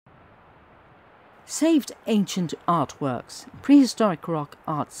saved ancient artworks, prehistoric rock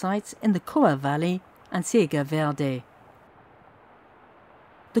art sites in the Côa Valley and Siega Verde.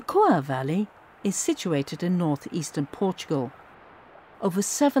 The Côa Valley is situated in northeastern Portugal. Over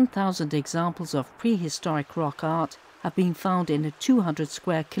 7,000 examples of prehistoric rock art have been found in a 200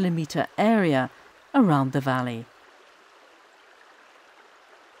 square kilometre area around the valley.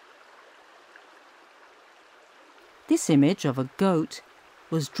 This image of a goat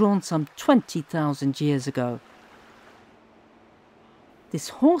was drawn some 20,000 years ago. This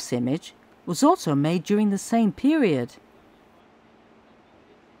horse image was also made during the same period.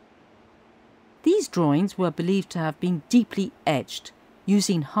 These drawings were believed to have been deeply etched,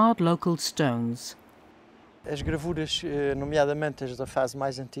 using hard local stones. As gravuras, nomeadamente as da fase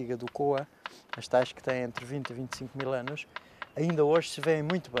mais antiga do Côa, as tais que têm entre 20 e 25 mil anos, ainda hoje se veem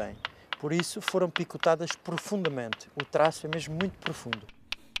muito bem. Por isso foram picotadas profundamente. O traço é mesmo muito profundo.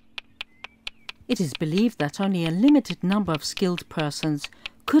 It is believed that only a limited number of skilled persons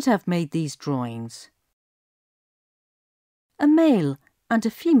could have made these drawings. A male and a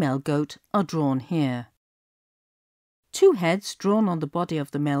female goat are drawn here. Two heads drawn on the body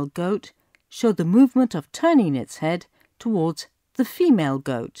of the male goat show the movement of turning its head towards the female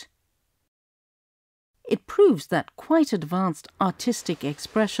goat. It proves that quite advanced artistic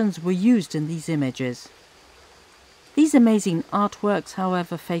expressions were used in these images. These amazing artworks,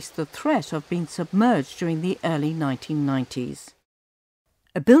 however, faced the threat of being submerged during the early 1990s.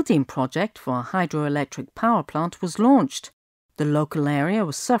 A building project for a hydroelectric power plant was launched. The local area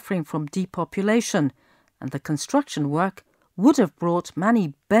was suffering from depopulation, and the construction work would have brought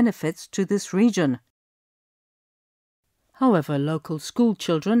many benefits to this region. However, local school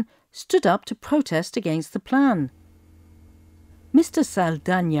children stood up to protest against the plan. Mr.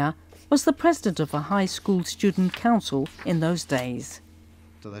 Saldanha was the president of a high school student council in those days.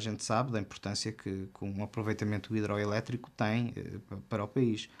 Toda a gente sabe da importância que um aproveitamento hidroelétrico tem para o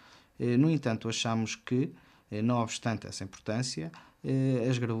país. No entanto, achamos que, não obstante essa importância,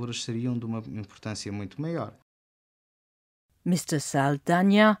 as gravuras seriam de uma importância muito maior. Mr.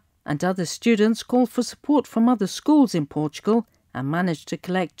 Saldanha and other students called for support from other schools in Portugal and managed to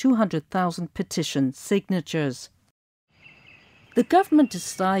collect 200,000 petition signatures. The government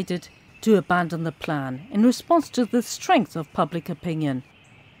decided to abandon the plan in response to the strength of public opinion.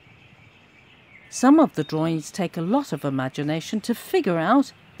 Some of the drawings take a lot of imagination to figure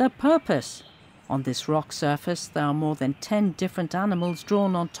out their purpose. On this rock surface there are more than 10 different animals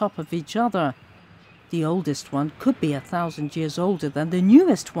drawn on top of each other. The oldest one could be 1,000 years older than the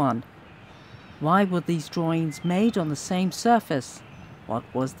newest one. Why were these drawings made on the same surface? What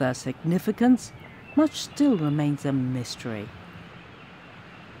was their significance? Much still remains a mystery.